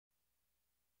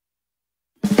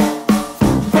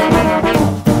Hey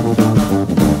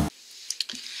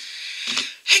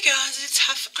guys, it's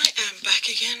Huff. I am back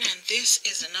again, and this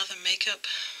is another makeup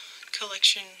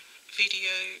collection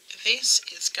video. This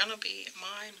is gonna be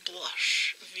my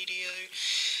blush video.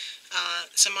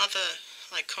 Some other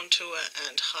like contour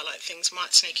and highlight things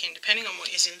might sneak in depending on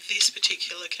what is in this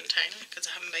particular container, because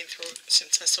I haven't been through it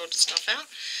since I sorted stuff out.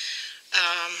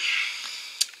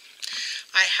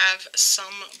 I have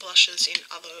some blushes in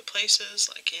other places,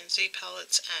 like in Z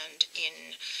palettes and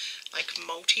in like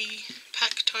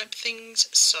multi-pack type things,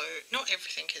 so not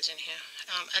everything is in here.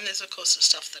 And there's of course the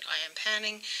stuff that I am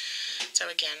panning, so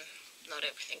again, not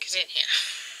everything is in here.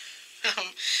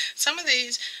 Some of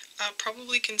these are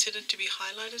probably considered to be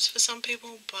highlighters for some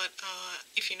people, but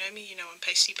if you know me, you know I'm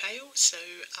pasty pale, so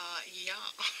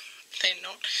yeah, they're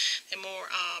not. They're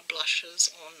more blushes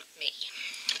on me.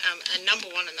 And number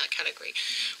one in that category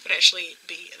would actually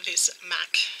be this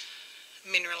MAC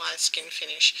Mineralized Skin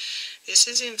Finish. This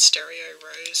is in Stereo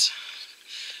Rose.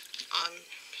 I'm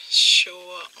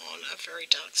sure on a very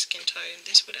dark skin tone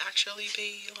this would actually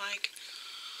be like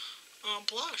a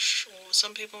blush, or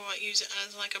some people might use it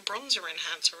as like a bronzer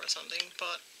enhancer or something,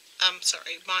 but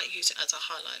sorry, might use it as a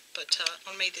highlight, but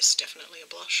on me this is definitely a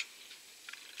blush.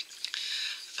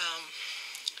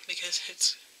 Because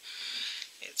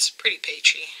it's pretty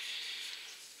peachy,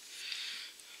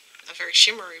 a very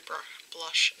shimmery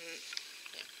blush, and,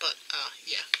 yeah, but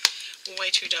yeah, way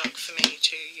too dark for me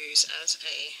to use as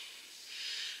a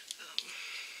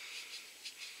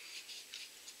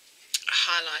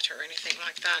highlighter or anything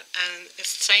like that. And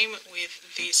it's the same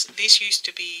with this. This used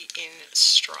to be in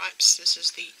Stripes. This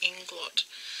is the Inglot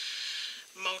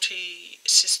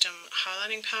multi-system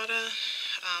highlighting powder.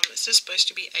 It's just supposed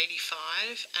to be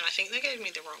 85, and I think they gave me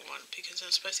the wrong one, because they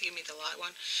were supposed to give me the light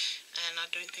one, and I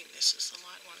don't think this is the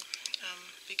light one,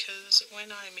 because when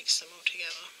I mix them all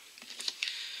together,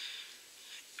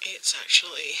 it's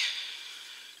actually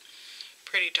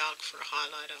pretty dark for a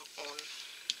highlighter on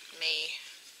me,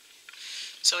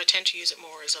 so I tend to use it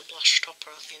more as a blush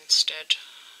topper instead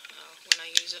when I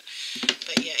use it.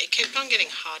 But yeah, it kept on getting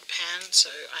hard pan, so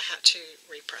I had to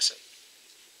repress it.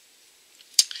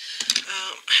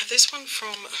 I have this one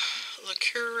from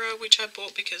Lacura, which I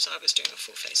bought because I was doing a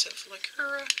full face of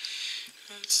Lacura.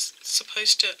 It's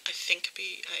supposed to, I think,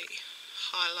 be a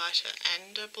highlighter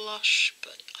and a blush,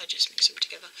 but I just mix them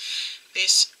together.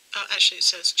 This, actually it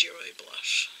says duo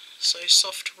blush, so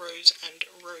soft rose and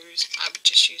rose, I would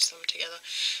just use them together.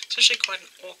 It's actually quite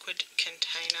an awkward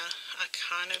container. I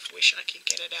kind of wish I could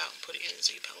get it out and put it in a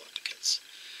Z palette, because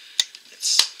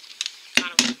it's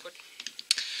kind of awkward.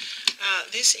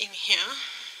 This in here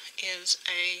is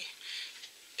a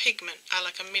pigment,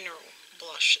 like a mineral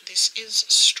blush. This is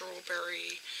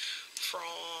Strawberry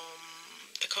from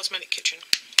the Cosmetic Kitchen.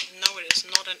 No, it is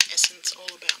not an essence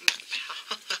all about matte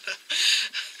powder.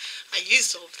 I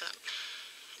used all of that.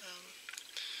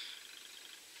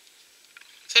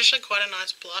 It's actually quite a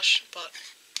nice blush, but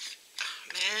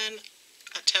man,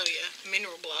 I tell you,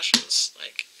 mineral blushes,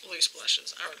 like loose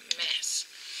blushes, are a mess.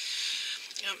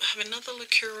 I have another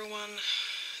Lacura one.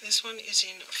 This one is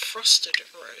in Frosted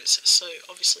Rose, so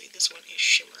obviously this one is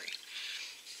shimmery,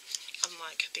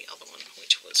 unlike the other one,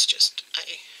 which was just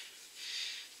a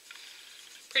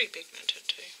pretty pigmented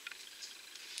too.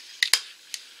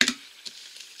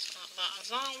 So that is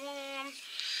that one.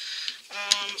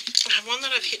 I have one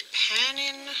that I've hit pan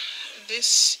in.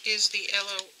 This is the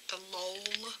LOL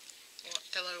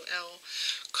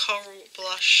Coral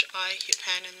Blush. I hit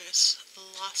pan in this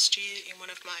last year in one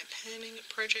of my panning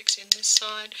projects in this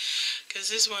side, because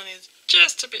this one is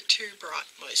just a bit too bright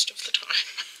most of the time.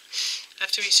 I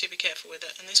have to be super careful with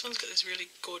it, and this one's got this really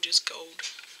gorgeous gold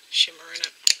shimmer in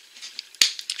it.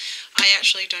 I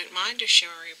actually don't mind a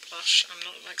shimmery blush. I'm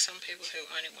not like some people who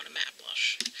only want a matte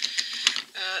blush.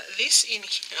 This in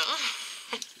here,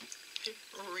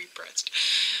 repressed.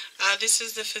 This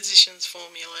is the Physicians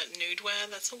Formula Nude Wear.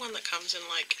 That's the one that comes in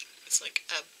like, it's like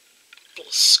a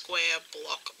square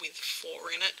block with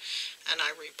 4 in it, and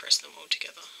I repressed them all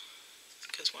together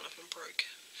because one of them broke.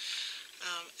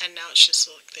 And now it's just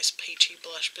like this peachy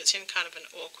blush, but it's in kind of an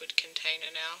awkward container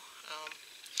now.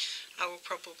 I will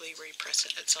probably repress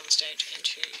it at some stage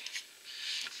into,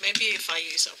 maybe if I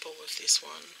use up all of this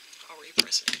one, I'll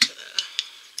repress it into the,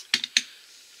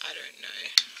 I don't know,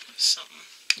 something.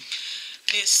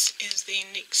 This is the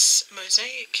NYX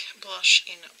Mosaic Blush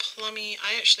in Plummy.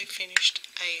 I actually finished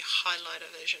a highlighter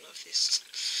version of this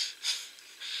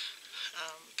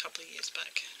a couple of years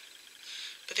back.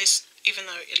 But this, even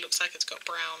though it looks like it's got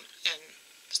brown and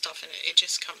stuff in it, it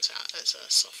just comes out as a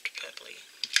soft purpley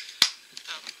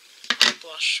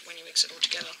blush when you mix it all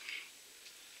together.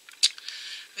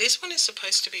 This one is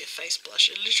supposed to be a face blush.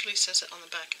 It literally says it on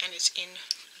the back, and it's in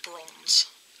bronze.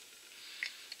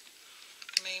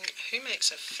 I mean, who makes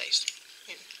a face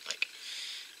in, like,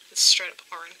 it's straight up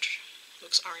orange.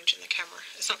 Looks orange in the camera.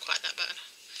 It's not quite that bad,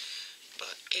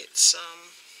 but it's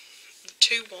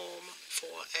too warm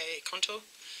for a contour,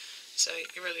 so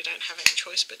you really don't have any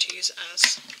choice but to use it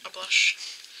as a blush.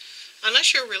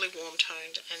 Unless you're really warm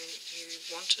toned and you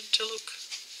want it to look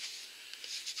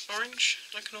orange,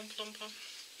 like an Oompa Loompa.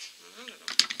 I don't know.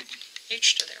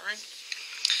 Each to their own.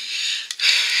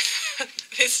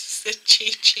 This is the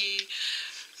Chi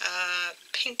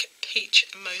Pink Peach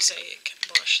Mosaic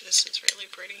blush. This is really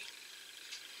pretty.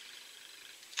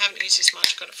 I haven't used this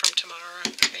much, got it from tomorrow,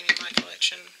 been in my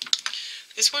collection.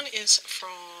 This one is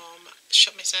from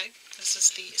Shop Miss A. This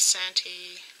is the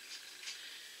Santee.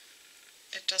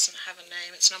 It doesn't have a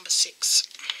name, it's number 6.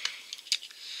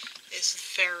 It's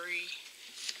very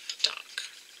dark,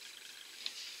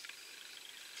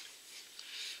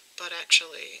 but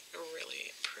actually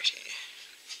really pretty.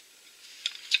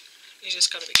 You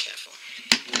just got to be careful.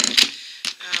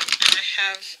 And I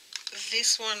have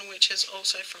this one, which is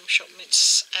also from Shop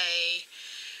Miss A.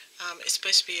 It's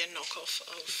supposed to be a knockoff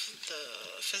of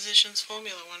the Physicians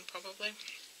Formula one, probably.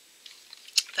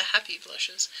 The Happy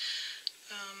Blushes.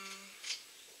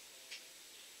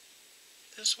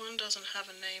 This one doesn't have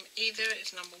a name either.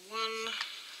 It's number 1.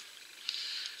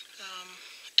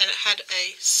 And it had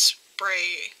a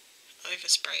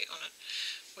overspray on it,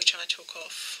 which I took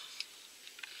off.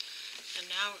 And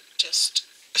now it just...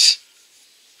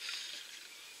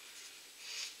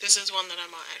 This is one that I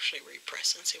might actually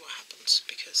repress and see what happens,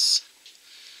 because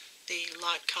the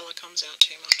light colour comes out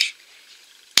too much.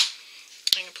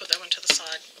 I'm going to put that one to the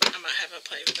side. I might have a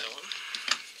play with that one.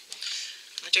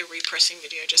 I do a repressing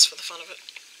video just for the fun of it.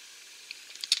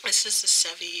 This is the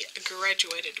Savvy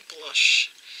Graduated Blush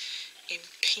in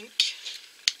pink.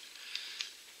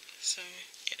 So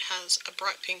it has a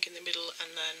bright pink in the middle,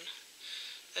 and then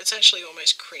it's actually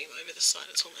almost cream over the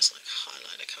side. It's almost like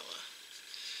highlighter colour,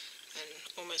 and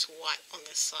almost white on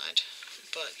this side,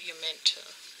 but you're meant to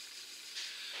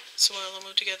swirl them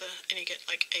all together and you get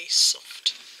like a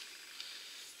soft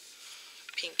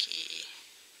pinky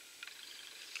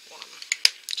one.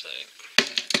 So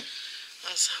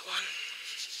that's that one.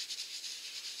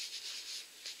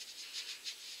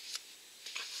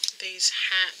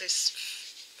 This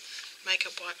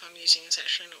makeup wipe I'm using is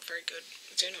actually not very good.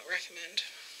 Do not recommend.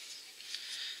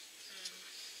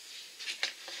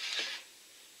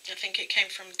 I think it came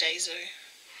from Daiso.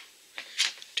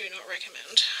 Do not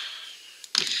recommend.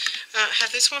 I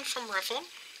have this one from Revlon.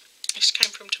 This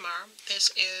came from tomorrow.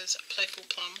 This is Playful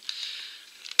Plum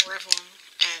Revlon,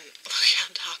 and look how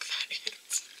dark that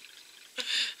is.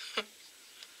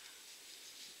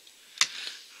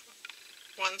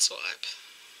 One swipe.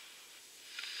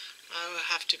 I will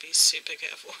have to be super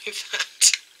careful with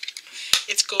that.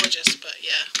 It's gorgeous, but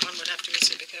yeah, one would have to be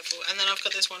super careful. And then I've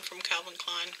got this one from Calvin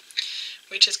Klein,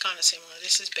 which is kind of similar.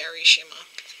 This is Berry Shimmer.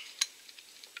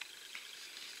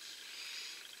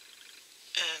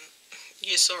 And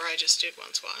you saw I just did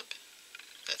one swipe.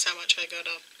 That's how much I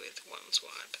got up with one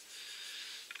swipe.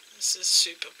 This is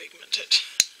super pigmented.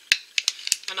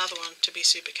 Another one to be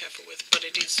super careful with, but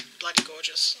it is bloody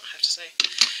gorgeous, I have to say.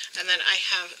 And then I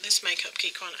have this Makeup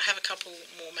Geek one. I have a couple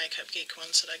more Makeup Geek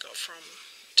ones that I got from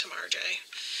Tomorrow J.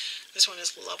 This one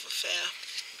is Love Affair.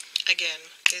 Again,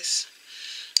 this,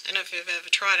 I don't know if you've ever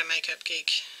tried a Makeup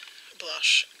Geek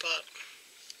blush, but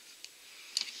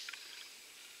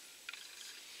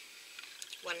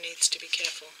one needs to be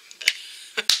careful.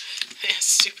 They're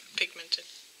super pigmented.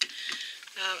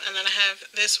 And then I have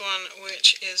this one,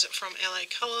 which is from LA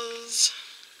Colors,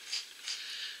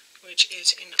 which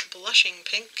is in Blushing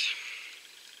Pink,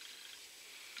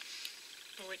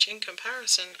 which in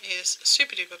comparison is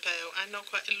super duper pale and not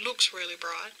quite, it looks really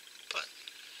bright, but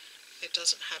it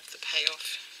doesn't have the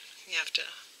payoff. You have to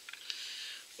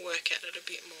work at it a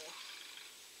bit more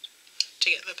to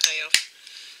get the payoff.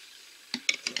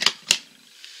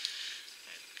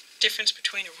 Difference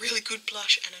between a really good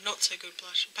blush and a not so good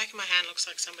blush. The back of my hand looks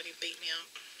like somebody beat me up.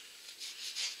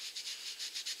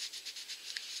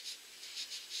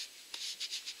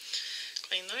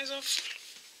 Clean those off.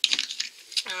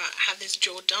 I have this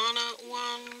Jordana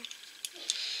one.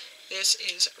 This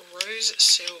is Rose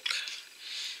Silk.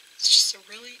 It's just a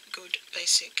really good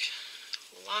basic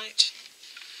light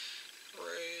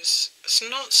rose. It's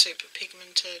not super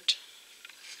pigmented,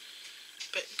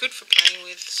 but good for playing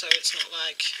with, so it's not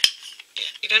like,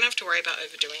 yeah, you don't have to worry about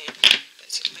overdoing it,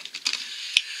 basically.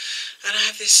 And I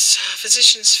have this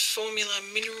Physicians Formula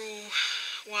Mineral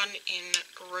one in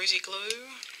Rosy Glow.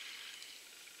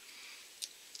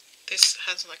 this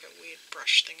has like a weird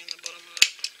brush thing in the bottom of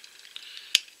it.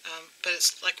 But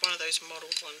it's like one of those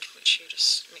modelled ones which you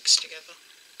just mix together.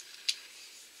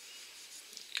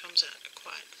 It comes out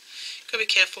quite... Gotta be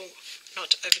careful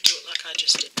not to overdo it like I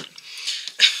just did.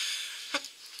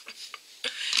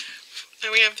 And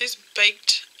we have this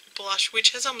baked blush,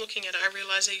 which as I'm looking at it, I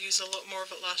realise I used a lot more of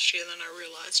it last year than I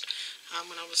realised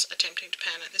when I was attempting to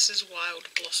pan it. This is Wild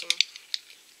Blossom.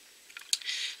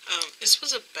 This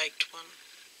was a baked one.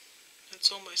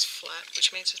 It's almost flat,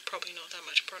 which means there's probably not that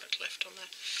much product left on there.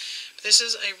 But this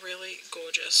is a really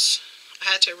gorgeous...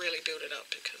 I had to really build it up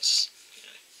because, you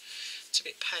know, it's a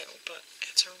bit pale, but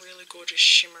it's a really gorgeous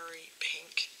shimmery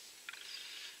pink.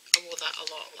 I wore that a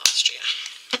lot last year.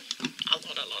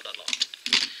 a lot.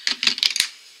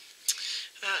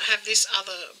 I have this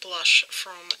other blush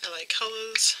from LA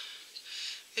Colors.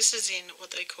 This is in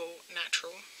what they call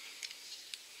natural,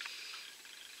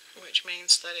 which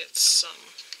means that it's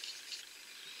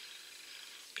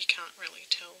you can't really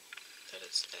tell that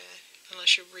it's there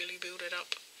unless you really build it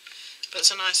up. But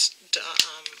it's a nice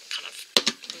kind of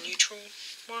neutral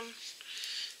one.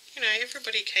 You know,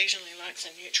 everybody occasionally likes a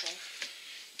neutral.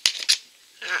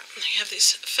 Alright, we have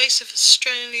this Face of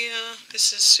Australia.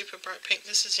 This is super bright pink.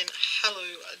 This is in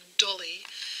Hello Dolly.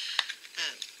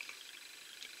 And,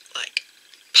 like,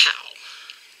 pow.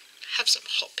 Have some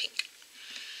hot pink.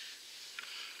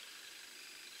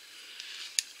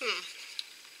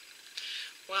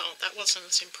 Well, that wasn't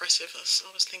as impressive as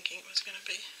I was thinking it was going to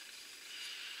be.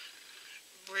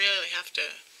 Really have to...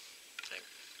 like,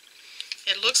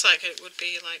 it looks like it would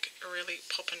be, like, a really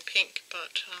poppin' pink,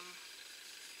 but,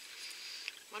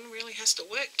 one really has to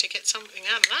work to get something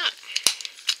out of that.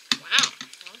 Wow,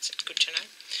 well, that's good to know.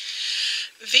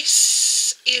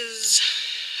 This is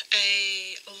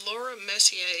a Laura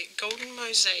Mercier Golden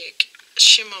Mosaic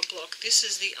Shimmer Block. This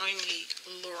is the only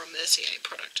Laura Mercier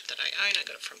product that I own. I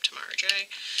got it from Tamara J.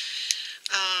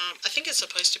 I think it's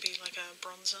supposed to be like a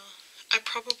bronzer. I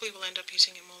probably will end up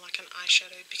using it more like an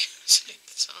eyeshadow because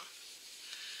it's...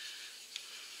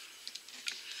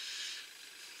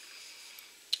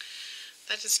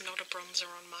 that is not a bronzer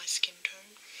on my skin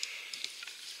tone.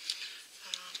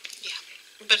 Yeah,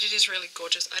 but it is really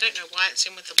gorgeous. I don't know why it's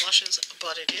in with the blushes,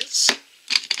 but it is.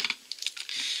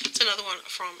 It's another one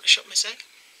from Shop Miss Egg.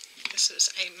 This is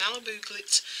a Malibu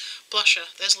Glitz blusher.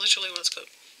 There's literally what it's called.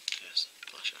 Yes,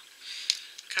 blusher.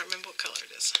 I can't remember what colour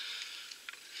it is.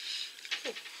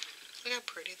 Ooh, look how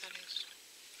pretty that is.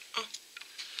 Oh.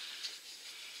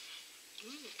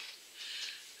 Ooh.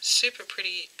 Super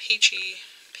pretty peachy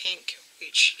pink,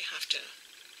 which you have to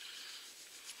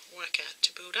work out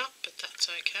to build up, but that's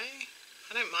okay.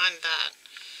 I don't mind that.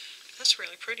 That's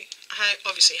really pretty. I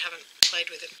obviously haven't played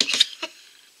with it.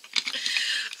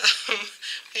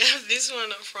 I have this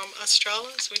one from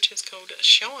Australis, which is called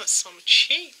Show Us Some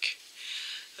Cheek.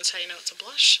 That's how you know it's a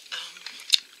blush.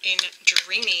 In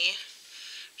Dreamy,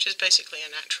 which is basically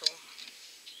a natural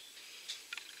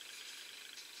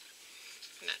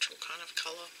kind of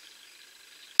colour.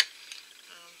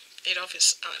 It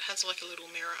has like a little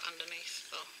mirror underneath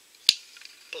the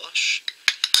blush,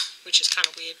 which is kind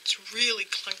of weird. It's really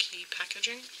clunky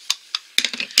packaging.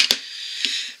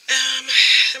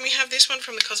 Then we have this one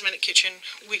from the Cosmetic Kitchen,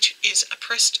 which is a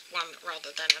pressed one rather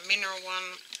than a mineral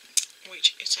one,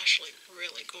 which is actually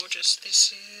really gorgeous.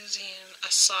 This is in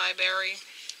Acai Berry.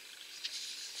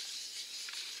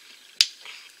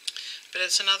 But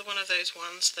it's another one of those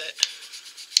ones that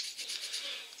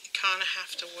you kind of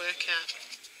have to work at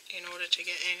in order to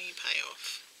get any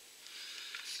payoff.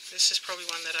 This is probably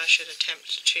one that I should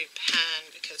attempt to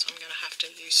pan because I'm going to have to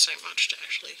use so much to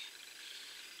actually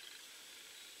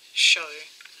show.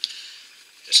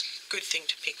 It's a good thing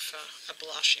to pick for a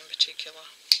blush in particular.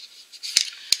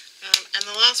 And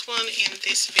the last one in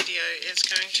this video is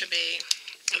going to be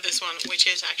this one, which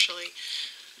is actually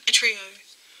a trio.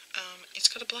 It's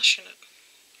got a blush in it.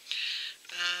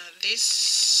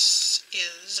 This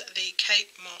is the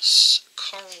Kate Moss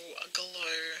Coral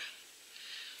Glow.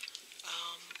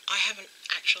 I haven't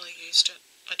actually used it.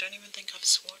 I don't even think I've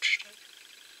swatched it.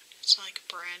 It's like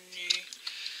brand new.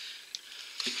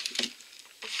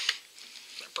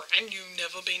 Brand new,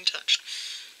 never been touched.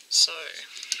 So,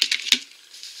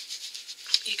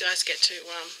 you guys get to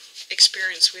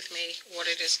experience with me what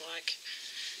it is like.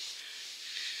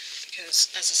 Because,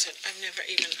 as I said, I've never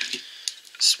even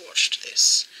swatched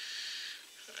this.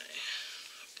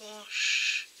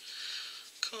 Blush,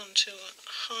 contour,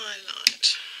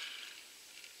 highlight.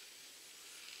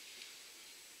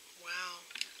 Wow,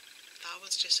 that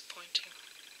was disappointing.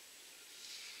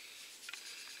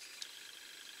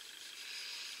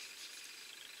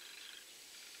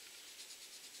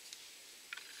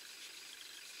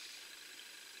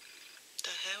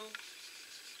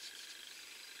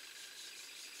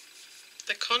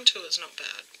 The contour is not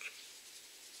bad.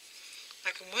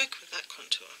 I can work with that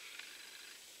contour.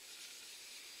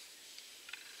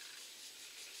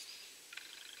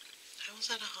 How was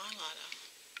that a highlighter?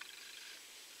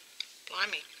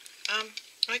 Blimey.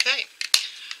 Okay.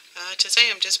 To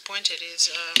say I'm disappointed is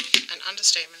an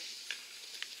understatement.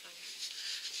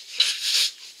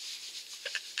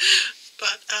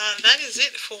 But that is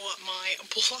it for my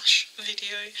blush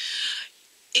video.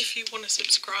 If you want to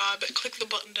subscribe, click the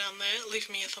button down there, leave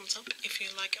me a thumbs up. If you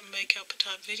like makeup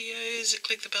type videos,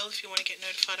 click the bell if you want to get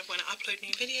notified of when I upload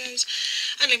new videos,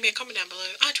 and leave me a comment down below.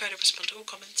 I try to respond to all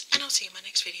comments, and I'll see you in my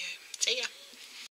next video. See ya!